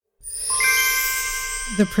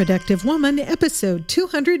The Productive Woman, episode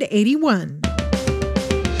 281.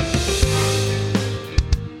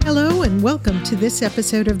 Hello and welcome to this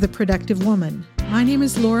episode of The Productive Woman. My name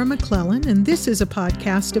is Laura McClellan, and this is a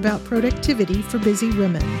podcast about productivity for busy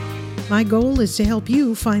women. My goal is to help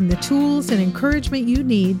you find the tools and encouragement you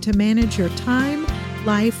need to manage your time,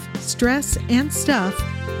 life, stress, and stuff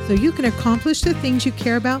so you can accomplish the things you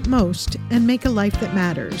care about most and make a life that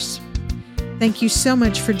matters. Thank you so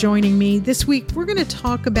much for joining me. This week, we're going to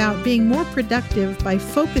talk about being more productive by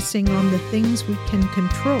focusing on the things we can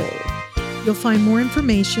control. You'll find more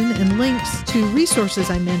information and links to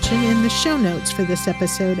resources I mentioned in the show notes for this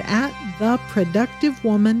episode at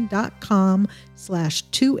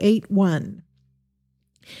theproductivewoman.com/281.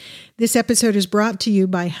 This episode is brought to you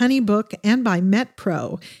by HoneyBook and by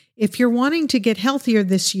MetPro. If you're wanting to get healthier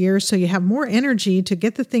this year so you have more energy to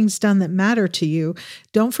get the things done that matter to you,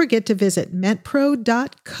 don't forget to visit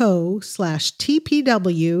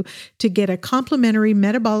metpro.co/TPW to get a complimentary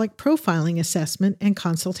metabolic profiling assessment and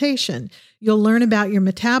consultation. You'll learn about your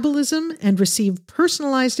metabolism and receive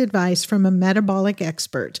personalized advice from a metabolic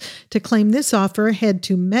expert. To claim this offer, head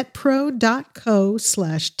to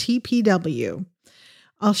metpro.co/TPW.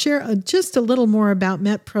 I'll share just a little more about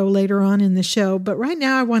MetPro later on in the show, but right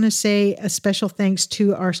now I want to say a special thanks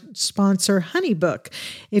to our sponsor, HoneyBook.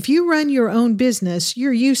 If you run your own business,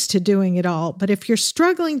 you're used to doing it all, but if you're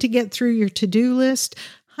struggling to get through your to-do list,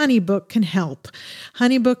 HoneyBook can help.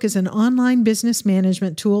 HoneyBook is an online business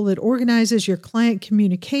management tool that organizes your client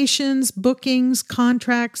communications, bookings,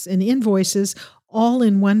 contracts, and invoices all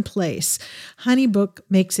in one place. HoneyBook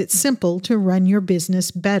makes it simple to run your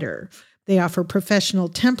business better. They offer professional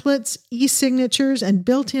templates, e-signatures, and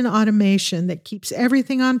built-in automation that keeps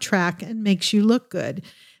everything on track and makes you look good.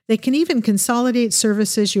 They can even consolidate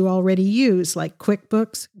services you already use, like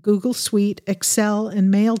QuickBooks, Google Suite, Excel,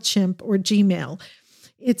 and MailChimp or Gmail.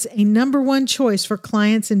 It's a number one choice for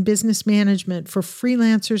clients in business management for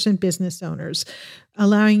freelancers and business owners,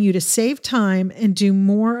 allowing you to save time and do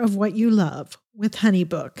more of what you love with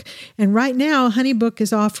HoneyBook. And right now, HoneyBook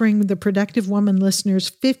is offering the Productive Woman listeners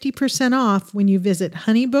 50% off when you visit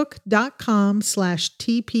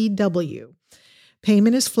honeybook.com/TPW.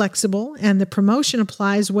 Payment is flexible, and the promotion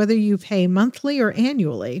applies whether you pay monthly or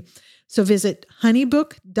annually. So visit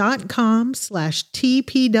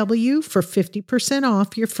honeybook.com/TPW for 50%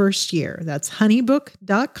 off your first year. That's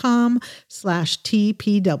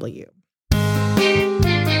honeybook.com/TPW.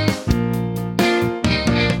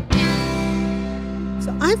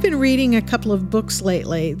 I've been reading a couple of books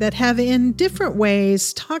lately that have in different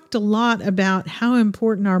ways talked a lot about how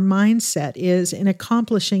important our mindset is in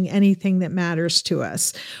accomplishing anything that matters to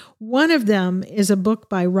us. One of them is a book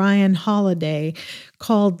by Ryan Holiday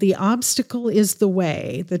called The Obstacle is the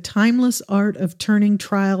Way: The Timeless Art of Turning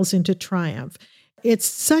Trials into Triumph. It's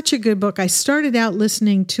such a good book. I started out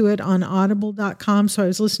listening to it on audible.com, so I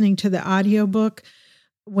was listening to the audiobook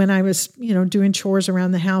when I was, doing chores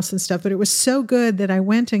around the house and stuff, but it was so good that I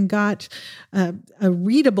went and got a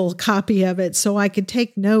readable copy of it so I could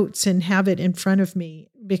take notes and have it in front of me,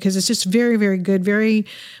 because it's just very, very good, very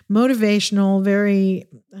motivational, very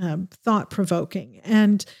thought-provoking.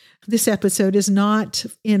 And this episode is not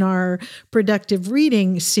in our productive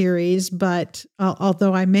reading series, but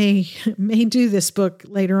although I may do this book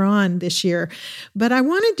later on this year, but I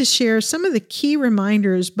wanted to share some of the key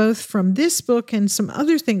reminders, both from this book and some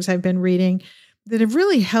other things I've been reading, that have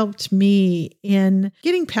really helped me in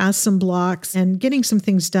getting past some blocks and getting some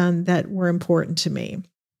things done that were important to me.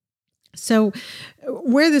 So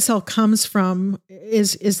where this all comes from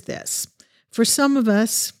is this. For some of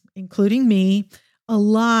us, including me, a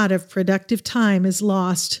lot of productive time is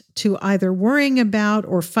lost to either worrying about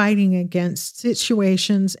or fighting against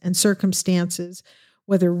situations and circumstances,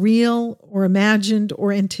 whether real or imagined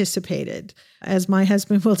or anticipated. As my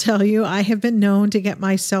husband will tell you, I have been known to get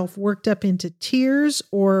myself worked up into tears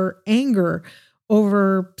or anger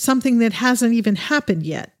over something that hasn't even happened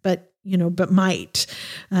yet, but might.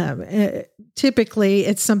 Typically,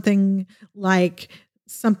 it's something like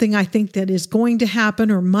something I think that is going to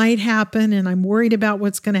happen or might happen, and I'm worried about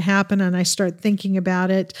what's going to happen, and I start thinking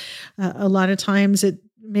about it. A lot of times it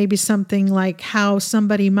may be something like how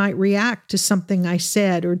somebody might react to something I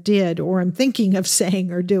said or did, or I'm thinking of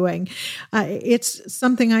saying or doing. It's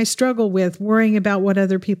something I struggle with, worrying about what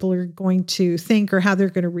other people are going to think or how they're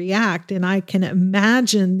going to react, and I can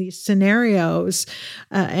imagine these scenarios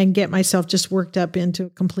and get myself just worked up into a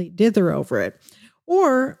complete dither over it.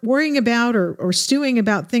 or worrying about or stewing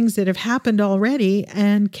about things that have happened already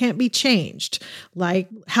and can't be changed, like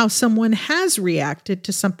how someone has reacted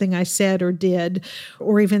to something I said or did,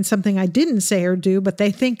 or even something I didn't say or do, but they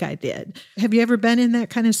think I did. Have you ever been in that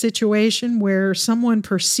kind of situation where someone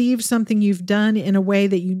perceives something you've done in a way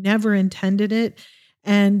that you never intended it?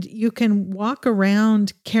 And you can walk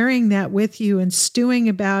around carrying that with you and stewing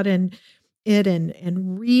about it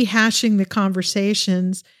and rehashing the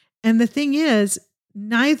conversations. And the thing is,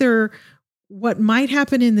 neither what might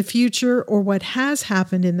happen in the future or what has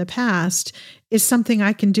happened in the past is something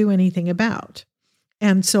I can do anything about.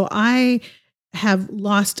 And so I have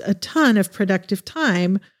lost a ton of productive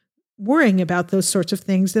time worrying about those sorts of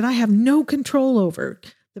things that I have no control over.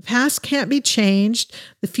 The past can't be changed.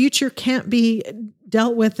 The future can't be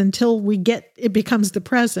dealt with until it becomes the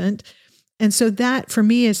present. And so that for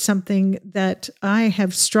me is something that I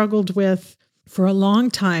have struggled with for a long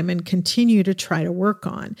time and continue to try to work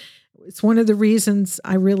on. It's one of the reasons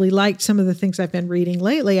I really liked some of the things I've been reading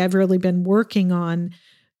lately. I've really been working on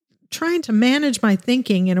trying to manage my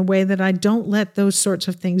thinking in a way that I don't let those sorts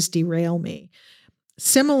of things derail me.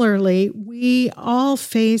 Similarly, we all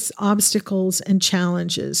face obstacles and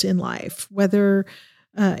challenges in life, whether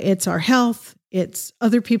it's our health, it's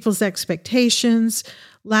other people's expectations,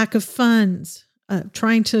 lack of funds,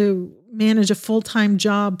 trying to manage a full-time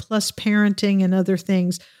job plus parenting and other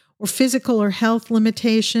things, or physical or health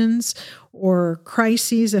limitations, or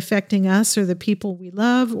crises affecting us or the people we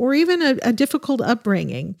love, or even a difficult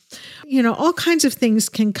upbringing. All kinds of things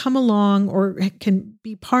can come along or can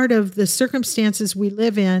be part of the circumstances we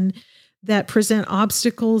live in that present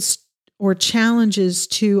obstacles or challenges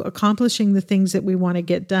to accomplishing the things that we want to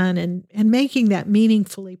get done and making that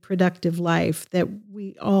meaningfully productive life that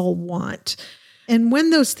we all want. And when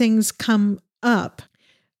those things come up,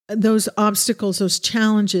 those obstacles, those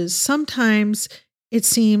challenges, sometimes it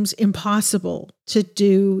seems impossible to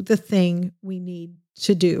do the thing we need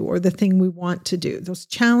to do or the thing we want to do. Those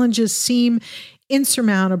challenges seem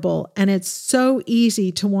insurmountable, and it's so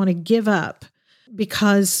easy to want to give up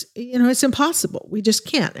because, it's impossible. We just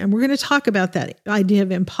can't. And we're going to talk about that idea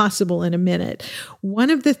of impossible in a minute. One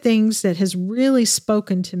of the things that has really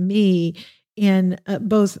spoken to me in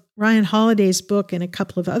both Ryan Holiday's book and a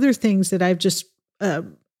couple of other things that I've just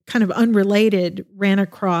kind of unrelated ran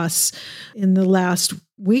across in the last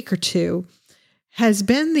week or two has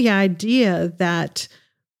been the idea that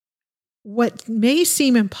what may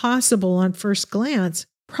seem impossible on first glance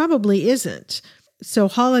probably isn't. So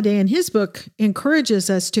Holiday in his book encourages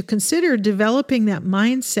us to consider developing that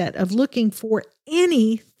mindset of looking for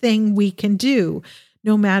anything we can do,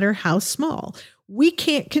 no matter how small. We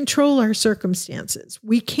can't control our circumstances.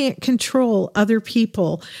 We can't control other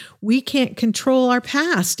people. We can't control our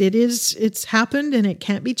past. It's happened and it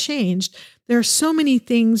can't be changed. There are so many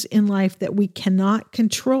things in life that we cannot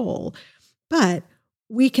control, but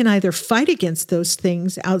we can either fight against those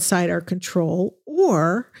things outside our control,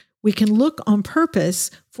 or we can look on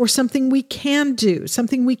purpose for something we can do,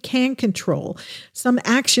 something we can control, some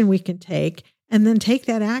action we can take, and then take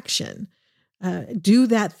that action. Do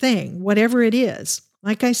that thing, whatever it is.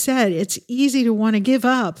 Like I said, it's easy to want to give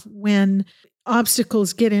up when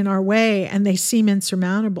obstacles get in our way and they seem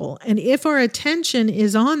insurmountable. And if our attention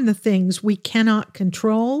is on the things we cannot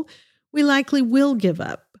control, we likely will give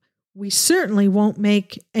up. We certainly won't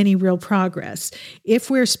make any real progress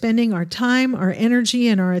if we're spending our time, our energy,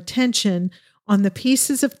 and our attention on the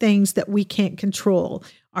pieces of things that we can't control,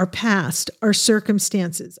 our past, our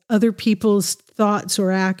circumstances, other people's thoughts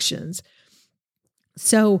or actions.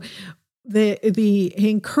 So the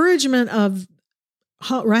encouragement of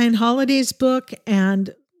Ryan Holiday's book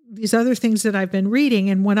and these other things that I've been reading,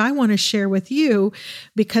 and what I want to share with you,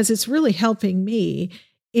 because it's really helping me,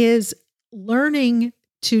 is learning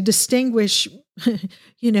to distinguish,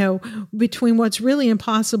 between what's really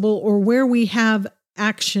impossible or where we have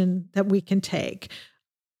action that we can take.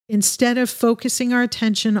 Instead of focusing our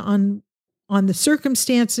attention on the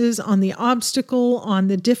circumstances, on the obstacle, on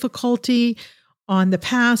the difficulty, on the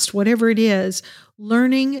past, whatever it is,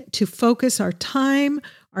 learning to focus our time,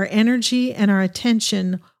 our energy, and our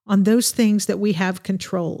attention on those things that we have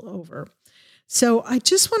control over. So I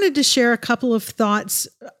just wanted to share a couple of thoughts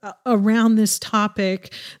around this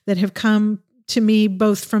topic that have come to me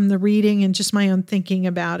both from the reading and just my own thinking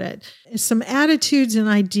about it. Some attitudes and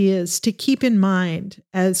ideas to keep in mind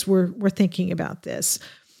as we're thinking about this.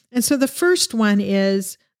 And so the first one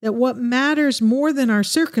is that what matters more than our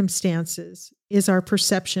circumstances is our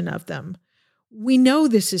perception of them. We know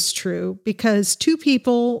this is true because two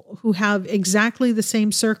people who have exactly the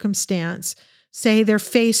same circumstance say they're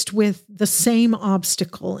faced with the same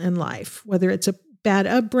obstacle in life, whether it's a bad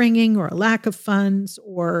upbringing or a lack of funds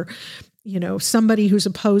or, somebody who's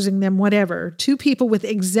opposing them, whatever. Two people with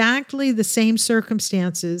exactly the same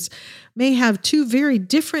circumstances may have two very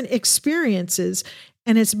different experiences,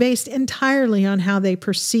 and it's based entirely on how they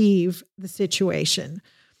perceive the situation.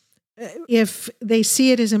 If they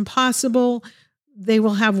see it as impossible, they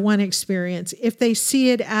will have one experience. If they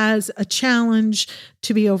see it as a challenge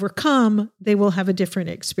to be overcome, they will have a different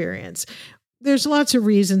experience. There's lots of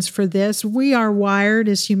reasons for this. We are wired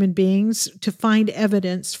as human beings to find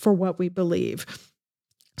evidence for what we believe.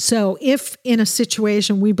 So if in a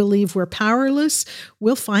situation we believe we're powerless,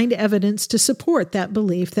 we'll find evidence to support that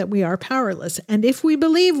belief that we are powerless. And if we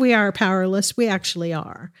believe we are powerless, we actually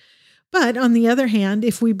are. But on the other hand,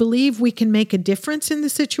 if we believe we can make a difference in the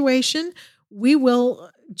situation, we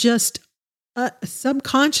will just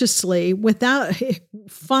subconsciously, without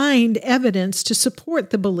find evidence to support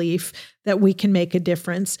the belief that we can make a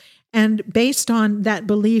difference. And based on that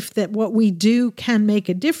belief that what we do can make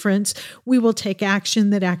a difference, we will take action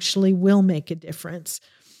that actually will make a difference.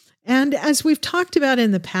 And as we've talked about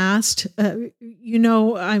in the past,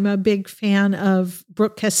 I'm a big fan of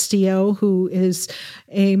Brooke Castillo, who is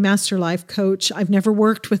a master life coach. I've never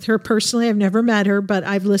worked with her personally. I've never met her, but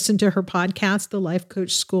I've listened to her podcast, the Life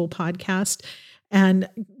Coach School podcast, and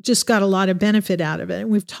just got a lot of benefit out of it.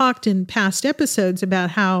 And we've talked in past episodes about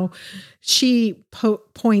how she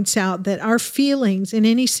points out that our feelings in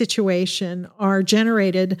any situation are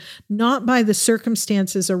generated not by the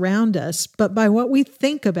circumstances around us, but by what we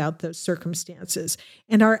think about those circumstances.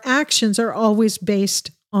 And our actions are always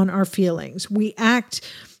based on our feelings. We act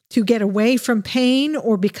to get away from pain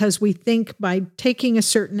or because we think by taking a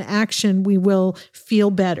certain action, we will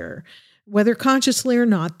feel better. Whether consciously or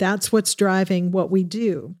not, that's what's driving what we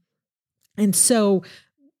do. And so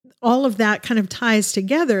all of that kind of ties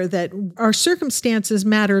together that our circumstances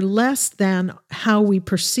matter less than how we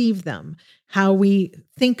perceive them, how we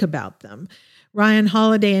think about them. Ryan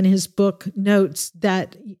Holiday in his book notes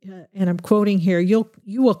that, and I'm quoting here, you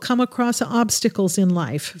will come across obstacles in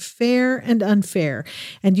life, fair and unfair,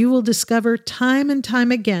 and you will discover time and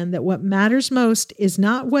time again that what matters most is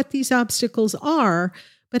not what these obstacles are,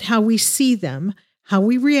 but how we see them, how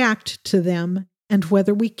we react to them, and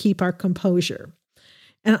whether we keep our composure.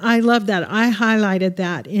 And I love that. I highlighted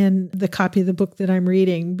that in the copy of the book that I'm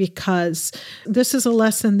reading because this is a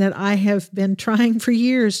lesson that I have been trying for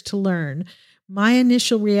years to learn. My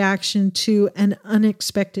initial reaction to an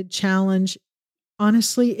unexpected challenge,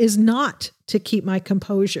 honestly, is not to keep my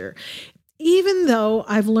composure. Even though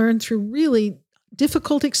I've learned through really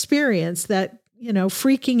difficult experience that,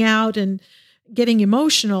 freaking out and getting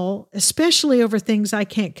emotional, especially over things I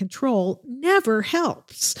can't control, never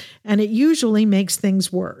helps. And it usually makes things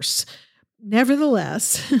worse.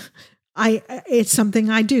 Nevertheless, it's something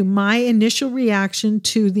I do. My initial reaction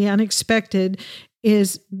to the unexpected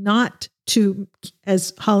is not to,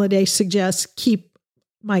 as Holiday suggests, keep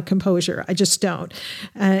my composure. I just don't.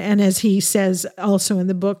 And as he says also in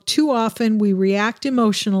the book, too often we react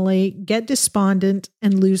emotionally, get despondent,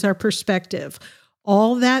 and lose our perspective.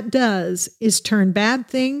 All that does is turn bad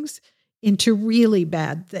things into really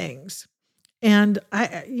bad things. And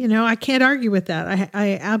I can't argue with that.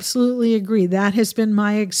 I absolutely agree. That has been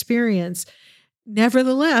my experience.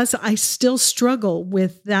 Nevertheless, I still struggle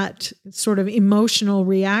with that sort of emotional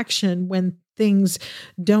reaction when things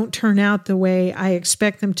don't turn out the way I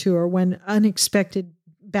expect them to, or when unexpected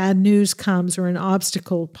bad news comes or an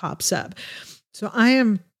obstacle pops up. So I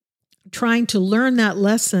am trying to learn that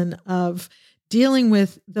lesson of dealing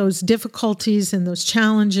with those difficulties and those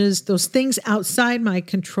challenges, those things outside my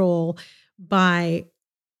control, by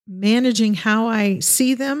managing how I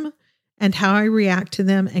see them and how I react to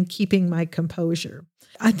them and keeping my composure.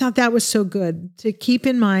 I thought that was so good to keep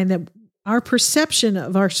in mind that our perception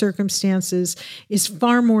of our circumstances is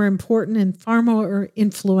far more important and far more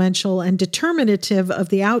influential and determinative of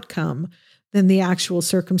the outcome than the actual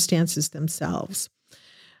circumstances themselves.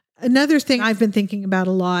 Another thing I've been thinking about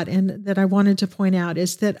a lot and that I wanted to point out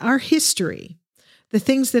is that our history, the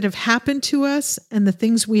things that have happened to us and the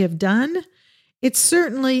things we have done, it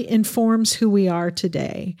certainly informs who we are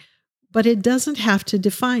today, but it doesn't have to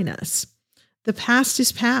define us. The past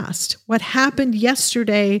is past. What happened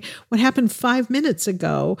yesterday, what happened 5 minutes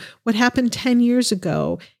ago, what happened 10 years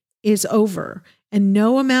ago is over, and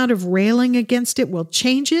no amount of railing against it will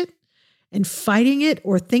change it. And fighting it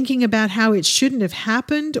or thinking about how it shouldn't have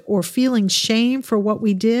happened or feeling shame for what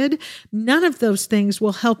we did, none of those things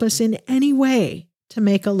will help us in any way to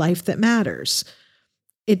make a life that matters.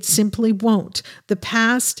 It simply won't. The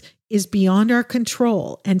past is beyond our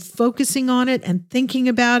control, and focusing on it and thinking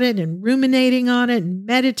about it and ruminating on it and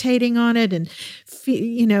meditating on it and,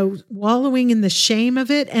 wallowing in the shame of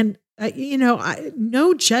it. And,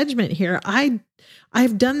 no judgment here.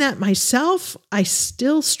 I've done that myself. I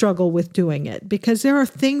still struggle with doing it because there are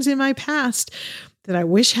things in my past that I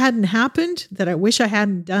wish hadn't happened, that I wish I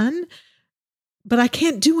hadn't done, but I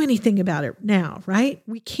can't do anything about it now, right?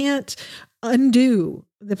 We can't undo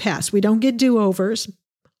the past. We don't get do-overs.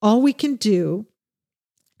 All we can do,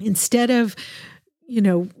 instead of,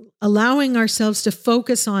 allowing ourselves to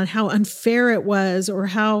focus on how unfair it was or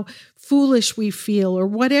how foolish we feel or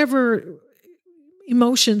whatever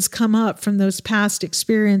emotions come up from those past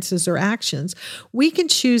experiences or actions, we can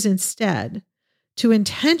choose instead to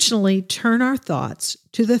intentionally turn our thoughts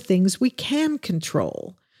to the things we can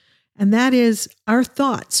control. And that is our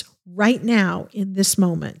thoughts right now in this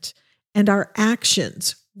moment and our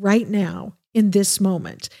actions right now in this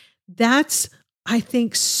moment. That's, I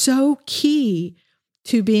think, so key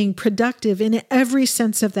to being productive in every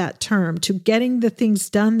sense of that term, to getting the things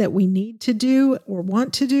done that we need to do or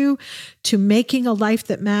want to do, to making a life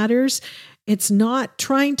that matters. It's not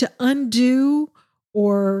trying to undo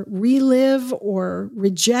or relive or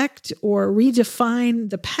reject or redefine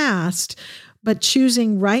the past, but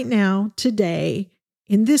choosing right now, today,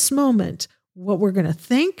 in this moment, what we're going to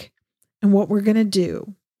think and what we're going to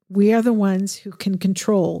do. We are the ones who can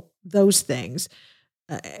control those things.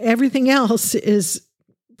 Everything else is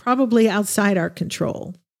probably outside our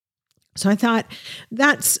control. So I thought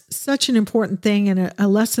that's such an important thing and a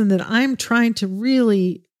lesson that I'm trying to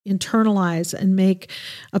really internalize and make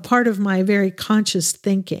a part of my very conscious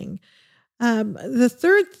thinking. The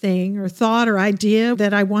third thing or thought or idea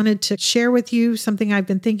that I wanted to share with you, something I've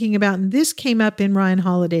been thinking about, and this came up in Ryan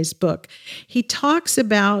Holiday's book. He talks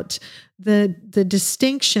about the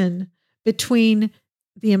distinction between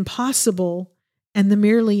the impossible and the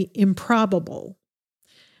merely improbable.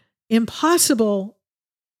 Impossible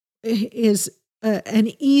is an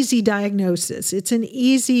easy diagnosis. It's an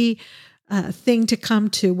easy thing to come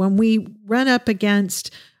to when we run up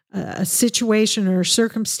against a situation or a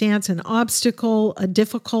circumstance, an obstacle, a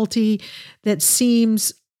difficulty that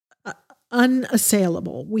seems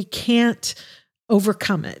unassailable. We can't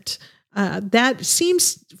overcome it. That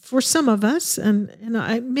seems for some of us, and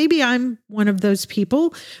maybe I'm one of those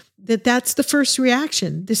people, that's the first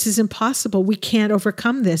reaction. This is impossible. We can't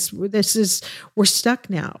overcome this. We're stuck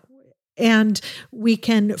now. And we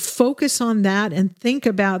can focus on that and think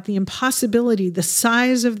about the impossibility, the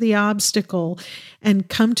size of the obstacle, and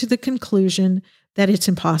come to the conclusion that it's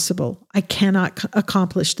impossible. I cannot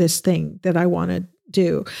accomplish this thing that I want to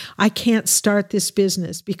do. I can't start this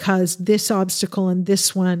business because this obstacle and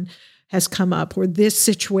this one has come up or this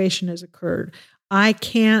situation has occurred. I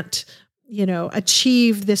can't,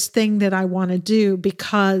 achieve this thing that I want to do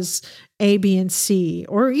because A, B, and C,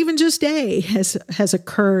 or even just A has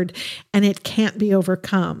occurred and it can't be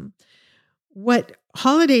overcome. What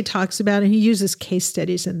Holiday talks about, and he uses case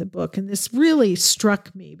studies in the book, and this really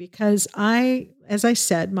struck me because as I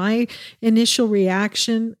said, my initial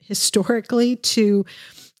reaction historically to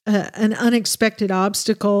an unexpected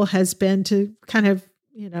obstacle has been to kind of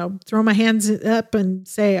throw my hands up and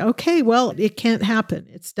say, okay, well, it can't happen.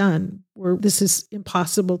 It's done. This is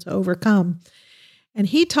impossible to overcome. And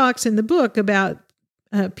he talks in the book about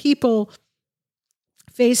people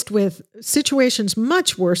faced with situations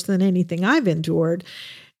much worse than anything I've endured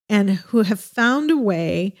and who have found a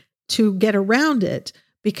way to get around it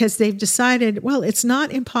because they've decided, well, it's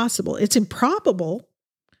not impossible. It's improbable.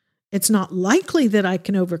 It's not likely that I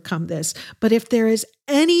can overcome this. But if there is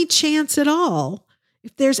any chance at all,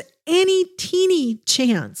 if there's any teeny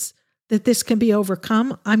chance that this can be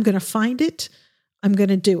overcome, I'm going to find it. I'm going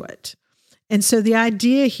to do it. And so the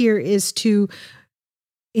idea here is to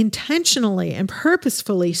intentionally and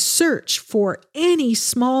purposefully search for any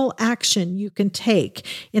small action you can take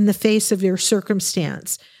in the face of your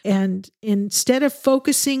circumstance. And instead of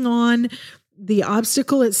focusing on the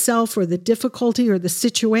obstacle itself or the difficulty or the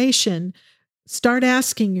situation, start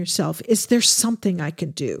asking yourself, is there something I can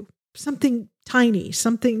do? Something tiny,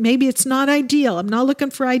 something, maybe it's not ideal. I'm not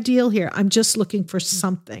looking for ideal here. I'm just looking for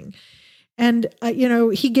something. And,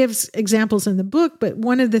 he gives examples in the book, but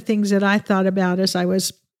one of the things that I thought about as I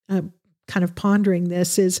was kind of pondering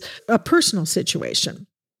this is a personal situation.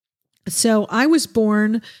 So I was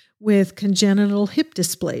born with congenital hip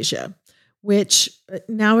dysplasia, which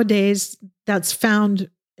nowadays that's found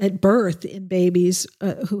at birth in babies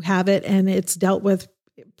who have it, and it's dealt with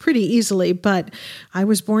pretty easily, but I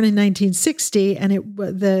was born in 1960 and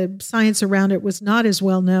the science around it was not as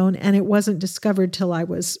well known, and it wasn't discovered till I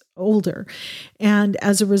was older. And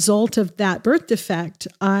as a result of that birth defect,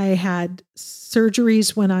 I had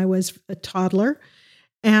surgeries when I was a toddler,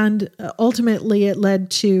 and ultimately it led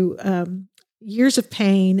to years of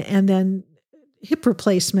pain and then hip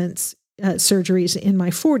replacements, surgeries in my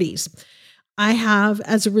 40s. I have,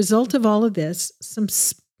 as a result of all of this, some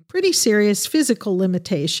pretty serious physical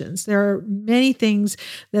limitations. There are many things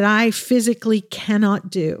that I physically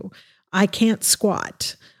cannot do. I can't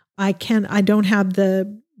squat. I don't have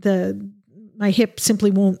my hip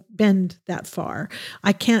simply won't bend that far.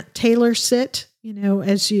 I can't tailor sit,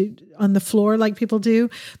 on the floor like people do.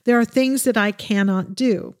 There are things that I cannot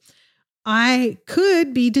do. I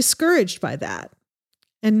could be discouraged by that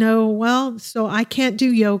and know, well, so I can't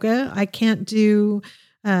do yoga. I can't do,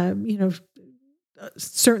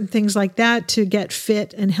 certain things like that to get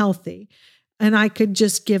fit and healthy. And I could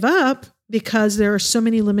just give up because there are so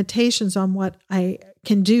many limitations on what I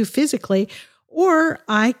can do physically, or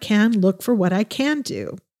I can look for what I can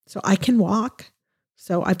do. So I can walk.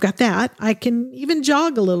 So I've got that. I can even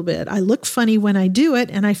jog a little bit. I look funny when I do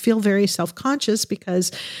it, and I feel very self-conscious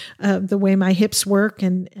because of the way my hips work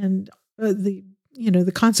and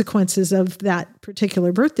the consequences of that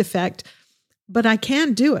particular birth defect, but I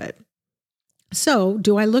can do it. So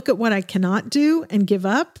do I look at what I cannot do and give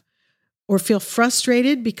up, or feel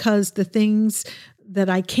frustrated because the things that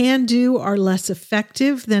I can do are less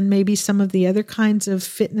effective than maybe some of the other kinds of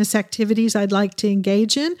fitness activities I'd like to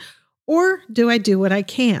engage in? Or do I do what I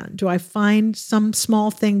can? Do I find some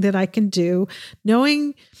small thing that I can do,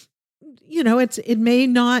 knowing, it may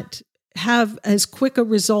not have as quick a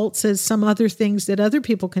results as some other things that other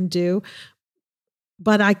people can do,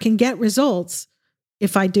 but I can get results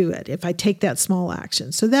if I do it, if I take that small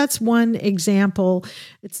action. So that's one example.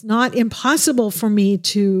 It's not impossible for me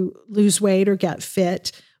to lose weight or get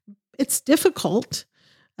fit. It's difficult,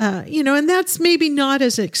 and that's maybe not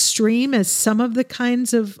as extreme as some of the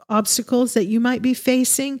kinds of obstacles that you might be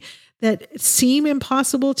facing that seem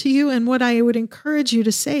impossible to you. And what I would encourage you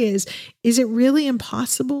to say is it really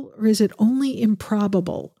impossible, or is it only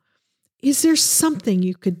improbable? Is there something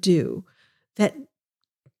you could do that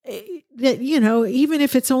even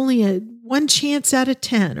if it's only a one chance out of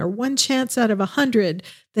 10 or one chance out of 100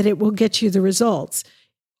 that it will get you the results?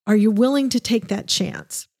 Are you willing to take that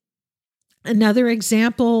chance? Another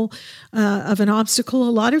example of an obstacle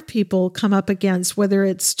a lot of people come up against, whether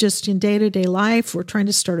it's just in day-to-day life or trying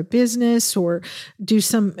to start a business or do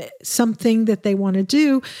something that they want to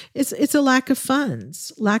do, it's a lack of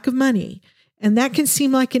funds, lack of money. And that can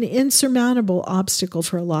seem like an insurmountable obstacle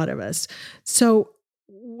for a lot of us. So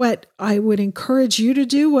what I would encourage you to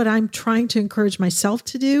do, what I'm trying to encourage myself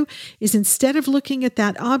to do, is instead of looking at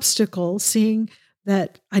that obstacle, seeing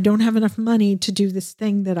that I don't have enough money to do this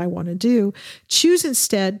thing that I want to do, choose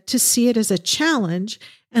instead to see it as a challenge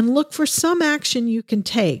and look for some action you can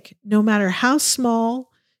take, no matter how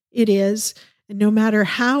small it is, and no matter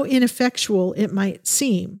how ineffectual it might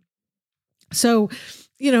seem. So,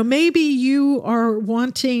 maybe you are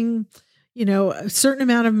wanting, a certain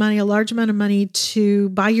amount of money, a large amount of money to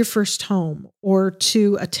buy your first home, or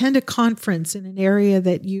to attend a conference in an area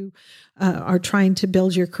that you are trying to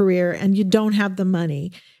build your career, and you don't have the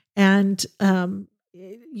money, and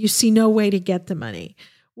you see no way to get the money.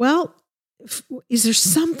 Well, is there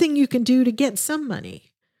something you can do to get some money?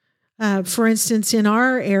 For instance, in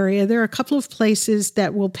our area, there are a couple of places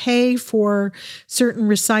that will pay for certain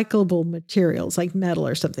recyclable materials like metal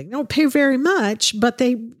or something. They don't pay very much, but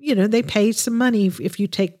they pay some money if you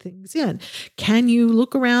take things in. Can you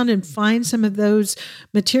look around and find some of those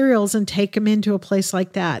materials and take them into a place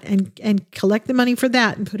like that and collect the money for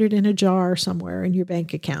that and put it in a jar somewhere in your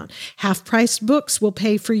bank account? Half-priced books will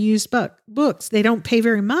pay for used books. They don't pay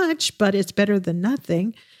very much, but it's better than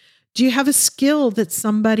nothing. Do you have a skill that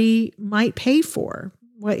somebody might pay for?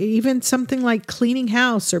 Even something like cleaning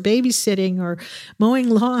house or babysitting or mowing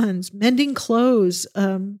lawns, mending clothes,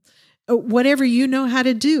 whatever you know how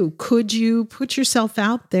to do. Could you put yourself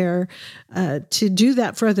out there to do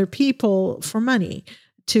that for other people for money,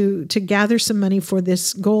 to gather some money for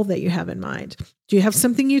this goal that you have in mind? Do you have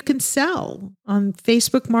something you can sell on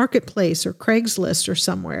Facebook Marketplace or Craigslist or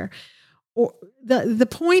somewhere? Or the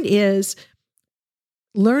point is,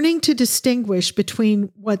 learning to distinguish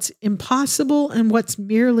between what's impossible and what's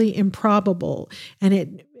merely improbable.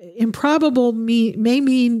 And improbable may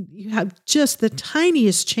mean you have just the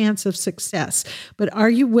tiniest chance of success, but are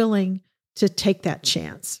you willing to take that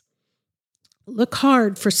chance? Look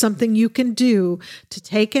hard for something you can do to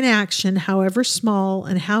take an action, however small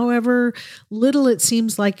and however little it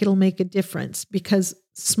seems like it'll make a difference, because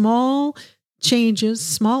small changes,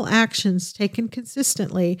 small actions taken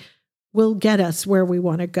consistently will get us where we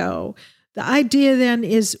want to go. The idea then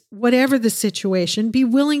is, whatever the situation, be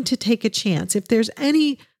willing to take a chance. If there's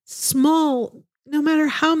any small, no matter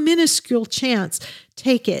how minuscule chance,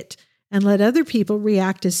 take it and let other people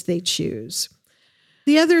react as they choose.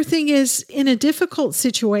 The other thing is, in a difficult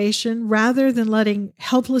situation, rather than letting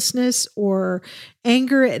helplessness or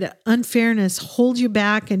anger at unfairness hold you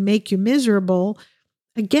back and make you miserable,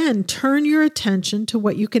 again, turn your attention to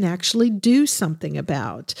what you can actually do something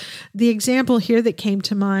about. The example here that came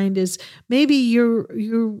to mind is, maybe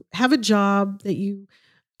you have a job that you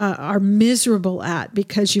are miserable at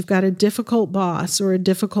because you've got a difficult boss or a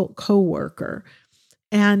difficult coworker.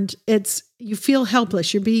 And you feel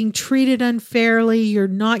helpless. You're being treated unfairly. You're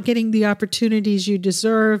not getting the opportunities you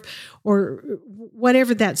deserve, or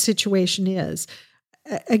whatever that situation is.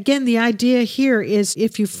 Again, the idea here is,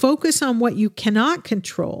 if you focus on what you cannot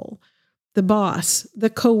control, the boss, the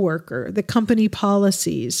coworker, the company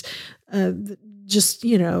policies, the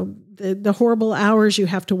horrible hours you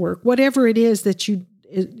have to work, whatever it is that you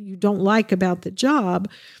don't like about the job,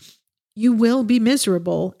 you will be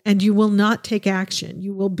miserable and you will not take action.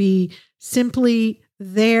 You will be simply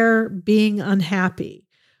there being unhappy.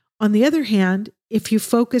 On the other hand, if you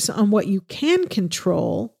focus on what you can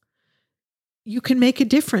control, you can make a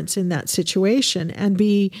difference in that situation, and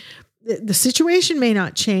the situation may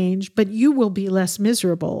not change, but you will be less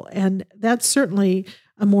miserable. And that's certainly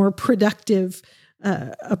a more productive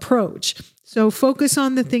approach. So focus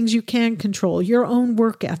on the things you can control, your own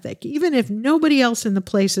work ethic. Even if nobody else in the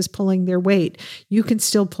place is pulling their weight, you can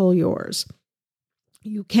still pull yours.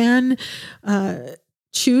 You can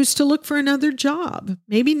choose to look for another job.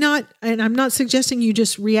 Maybe not, and I'm not suggesting you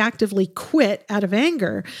just reactively quit out of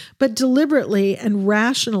anger, but deliberately and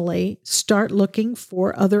rationally start looking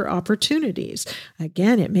for other opportunities.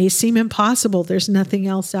 Again, it may seem impossible. There's nothing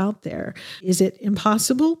else out there. Is it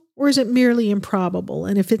impossible, or is it merely improbable?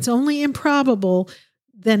 And if it's only improbable,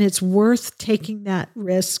 then it's worth taking that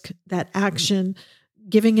risk, that action,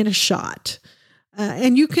 giving it a shot.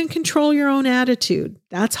 And you can control your own attitude.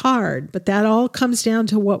 That's hard, but that all comes down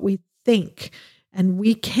to what we think. And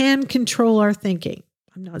we can control our thinking.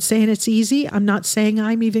 I'm not saying it's easy. I'm not saying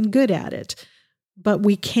I'm even good at it, but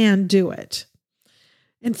we can do it.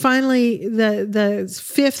 And finally, the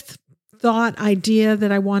fifth thought idea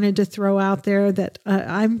that I wanted to throw out there that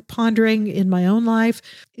I'm pondering in my own life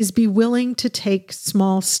is, be willing to take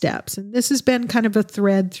small steps. And this has been kind of a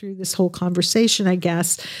thread through this whole conversation, I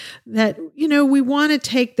guess, that, we want to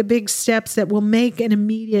take the big steps that will make an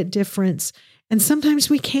immediate difference. And sometimes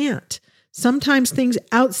we can't. Sometimes things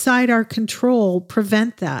outside our control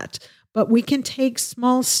prevent that, but we can take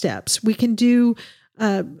small steps. We can do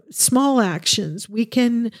small actions. We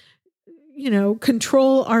can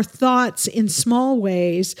control our thoughts in small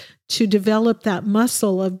ways to develop that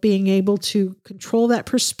muscle of being able to control that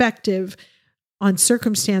perspective on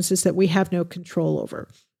circumstances that we have no control over.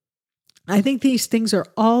 I think these things are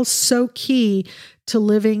all so key to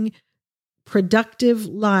living productive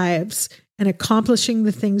lives and accomplishing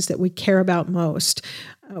the things that we care about most.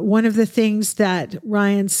 One of the things that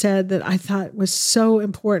Ryan said that I thought was so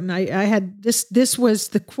important, I had this was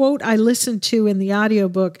the quote I listened to in the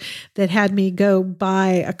audiobook that had me go buy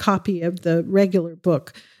a copy of the regular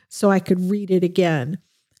book so I could read it again.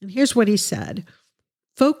 And here's what he said: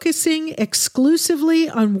 focusing exclusively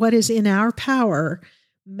on what is in our power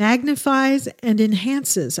magnifies and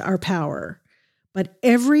enhances our power. But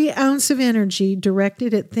every ounce of energy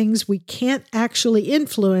directed at things we can't actually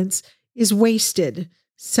influence is wasted,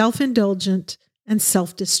 self-indulgent, and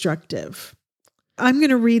self-destructive. I'm going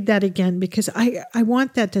to read that again because I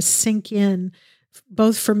want that to sink in,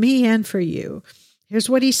 both for me and for you. Here's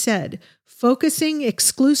what he said: focusing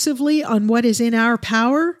exclusively on what is in our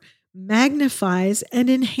power magnifies and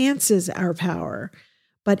enhances our power.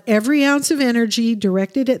 But every ounce of energy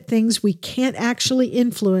directed at things we can't actually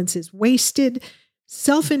influence is wasted,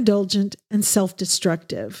 self-indulgent, and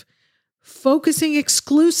self-destructive. Focusing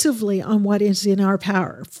exclusively on what is in our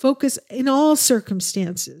power. Focus in all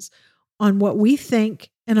circumstances on what we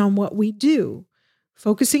think and on what we do.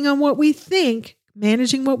 Focusing on what we think,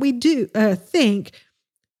 managing what we do think,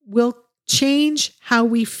 will change how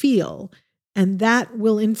we feel, and that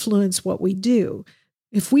will influence what we do.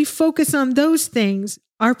 If we focus on those things,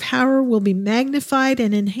 our power will be magnified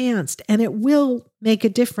and enhanced, and it will make a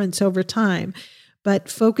difference over time. But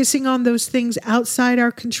focusing on those things outside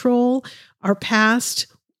our control, our past,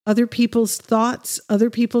 other people's thoughts, other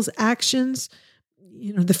people's actions,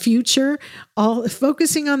 the future, all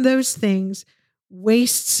focusing on those things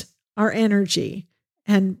wastes our energy.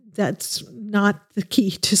 And that's not the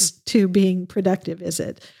key to being productive, is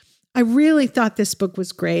it? I really thought this book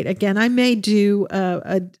was great. Again, I may do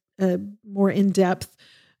a more in-depth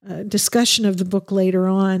discussion of the book later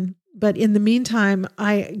on. But in the meantime,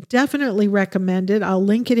 I definitely recommend it. I'll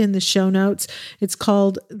link it in the show notes. It's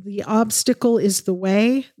called The Obstacle is the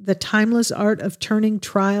Way, The Timeless Art of Turning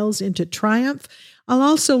Trials into Triumph. I'll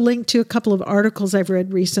also link to a couple of articles I've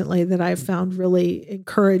read recently that I've found really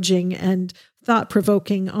encouraging and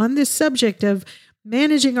thought-provoking on this subject of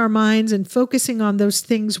managing our minds and focusing on those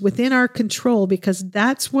things within our control, because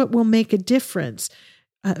that's what will make a difference.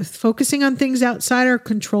 Focusing on things outside our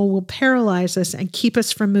control will paralyze us and keep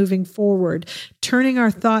us from moving forward. Turning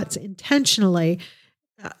our thoughts intentionally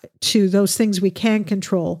to those things we can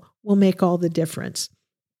control will make all the difference.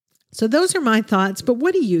 So those are my thoughts, but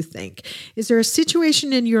what do you think? Is there a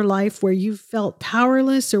situation in your life where you've felt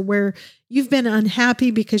powerless or where you've been unhappy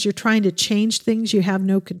because you're trying to change things you have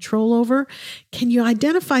no control over? Can you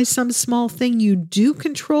identify some small thing you do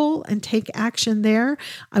control and take action there?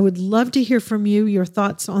 I would love to hear from you, your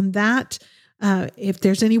thoughts on that. If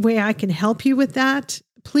there's any way I can help you with that,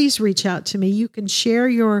 please reach out to me. You can share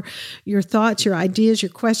your thoughts, your ideas,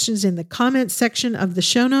 your questions in the comments section of the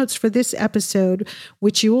show notes for this episode,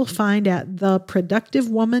 which you will find at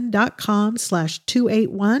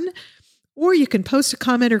theproductivewoman.com/281. Or you can post a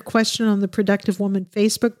comment or question on the Productive Woman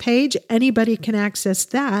Facebook page. Anybody can access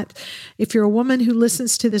that. If you're a woman who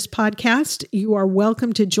listens to this podcast, you are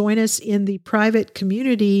welcome to join us in the private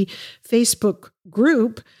community Facebook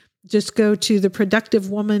group. Just go to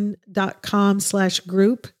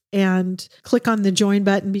theproductivewoman.com/group and click on the join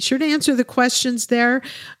button. Be sure to answer the questions there.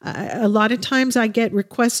 A lot of times I get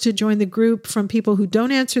requests to join the group from people who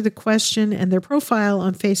don't answer the question, and their profile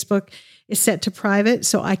on Facebook is set to private.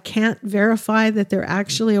 So I can't verify that they're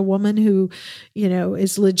actually a woman who,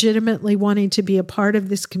 is legitimately wanting to be a part of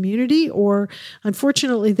this community. Or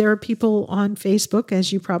unfortunately, there are people on Facebook,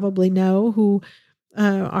 as you probably know, who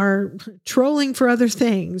are trolling for other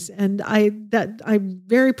things. And I'm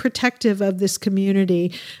very protective of this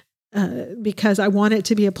community because I want it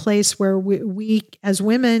to be a place where we as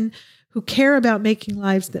women who care about making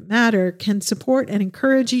lives that matter can support and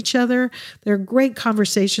encourage each other. There are great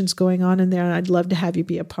conversations going on in there, and I'd love to have you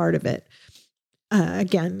be a part of it.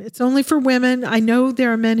 Again, it's only for women. I know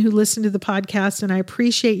there are men who listen to the podcast, and I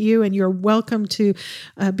appreciate you, and you're welcome to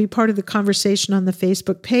be part of the conversation on the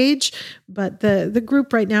Facebook page. But the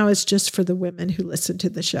group right now is just for the women who listen to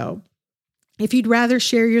the show. If you'd rather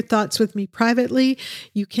share your thoughts with me privately,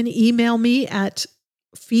 you can email me at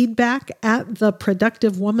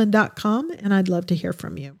feedback@theproductivewoman.com, and I'd love to hear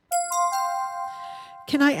from you.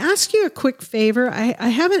 Can I ask you a quick favor? I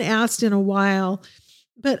haven't asked in a while,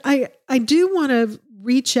 but I do want to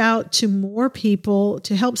reach out to more people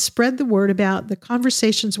to help spread the word about the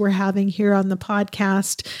conversations we're having here on the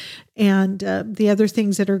podcast and the other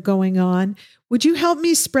things that are going on. Would you help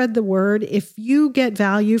me spread the word? If you get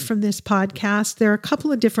value from this podcast, there are a couple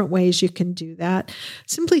of different ways you can do that.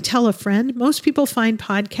 Simply tell a friend. Most people find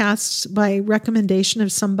podcasts by recommendation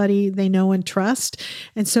of somebody they know and trust.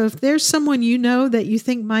 And so if there's someone you know that you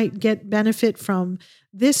think might get benefit from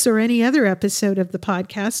this or any other episode of the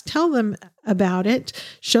podcast, tell them about it.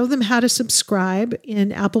 Show them how to subscribe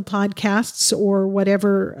in Apple Podcasts or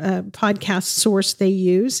whatever podcast source they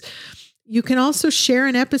use. You can also share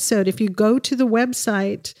an episode. If you go to the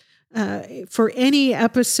website for any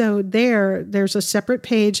episode there's a separate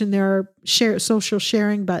page and there are social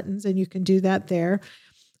sharing buttons, and you can do that there.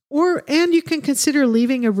 And you can consider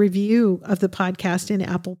leaving a review of the podcast in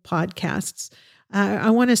Apple Podcasts. I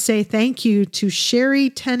want to say thank you to Sherry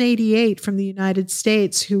 1088 from the United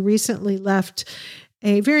States, who recently left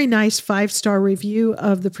a very nice 5-star review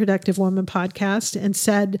of the Productive Woman podcast and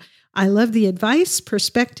said, "I love the advice,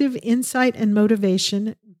 perspective, insight, and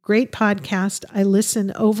motivation. Great podcast. I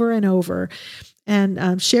listen over and over."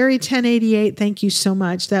 And Sherry 1088, thank you so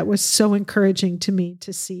much. That was so encouraging to me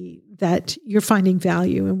to see that you're finding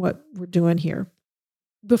value in what we're doing here.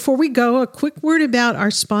 Before we go, a quick word about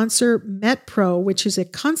our sponsor, MetPro, which is a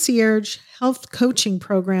concierge health coaching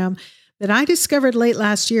program that I discovered late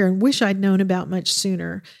last year and wish I'd known about much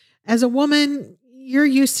sooner. As a woman, you're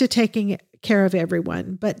used to taking care of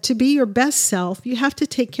everyone, but to be your best self, you have to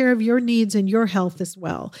take care of your needs and your health as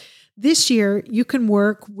well. This year, you can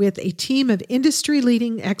work with a team of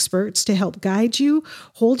industry-leading experts to help guide you,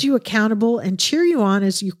 hold you accountable, and cheer you on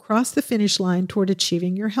as you cross the finish line toward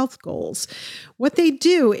achieving your health goals. What they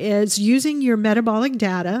do is, using your metabolic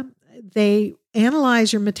data, they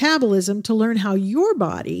analyze your metabolism to learn how your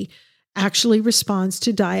body actually responds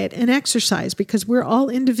to diet and exercise, because we're all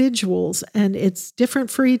individuals and it's different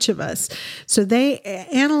for each of us. So they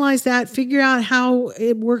analyze that, figure out how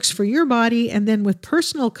it works for your body, and then with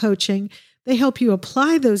personal coaching, they help you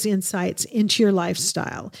apply those insights into your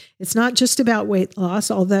lifestyle. It's not just about weight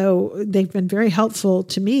loss, although they've been very helpful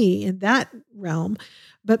to me in that realm.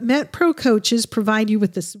 But MetPro coaches provide you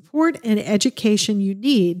with the support and education you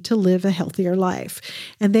need to live a healthier life.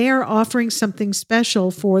 And they are offering something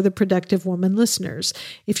special for the Productive Woman listeners.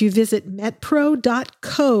 If you visit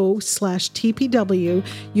metpro.co/TPW,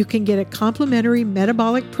 you can get a complimentary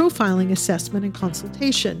metabolic profiling assessment and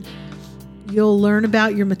consultation. You'll learn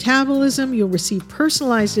about your metabolism. You'll receive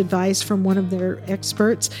personalized advice from one of their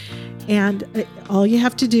experts. And all you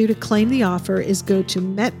have to do to claim the offer is go to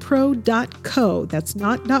metpro.co. That's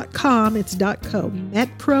not .com, it's .co.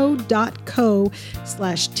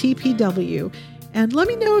 metpro.co/TPW. And let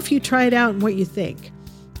me know if you try it out and what you think.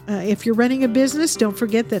 If you're running a business, don't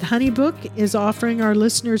forget that HoneyBook is offering our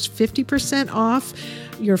listeners 50% off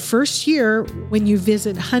your first year when you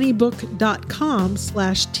visit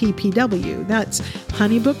honeybook.com/TPW. That's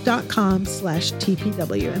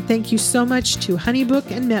honeybook.com/TPW. And thank you so much to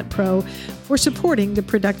HoneyBook and MetPro for supporting the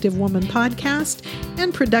Productive Woman podcast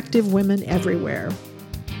and productive women everywhere.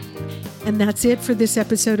 And that's it for this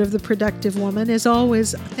episode of The Productive Woman. As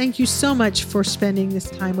always, thank you so much for spending this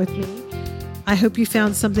time with me. I hope you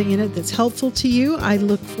found something in it that's helpful to you. I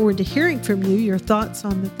look forward to hearing from you, your thoughts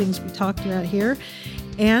on the things we talked about here.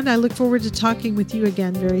 And I look forward to talking with you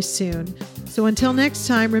again very soon. So until next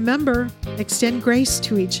time, remember, extend grace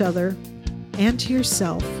to each other and to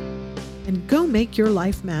yourself, and go make your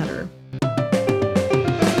life matter.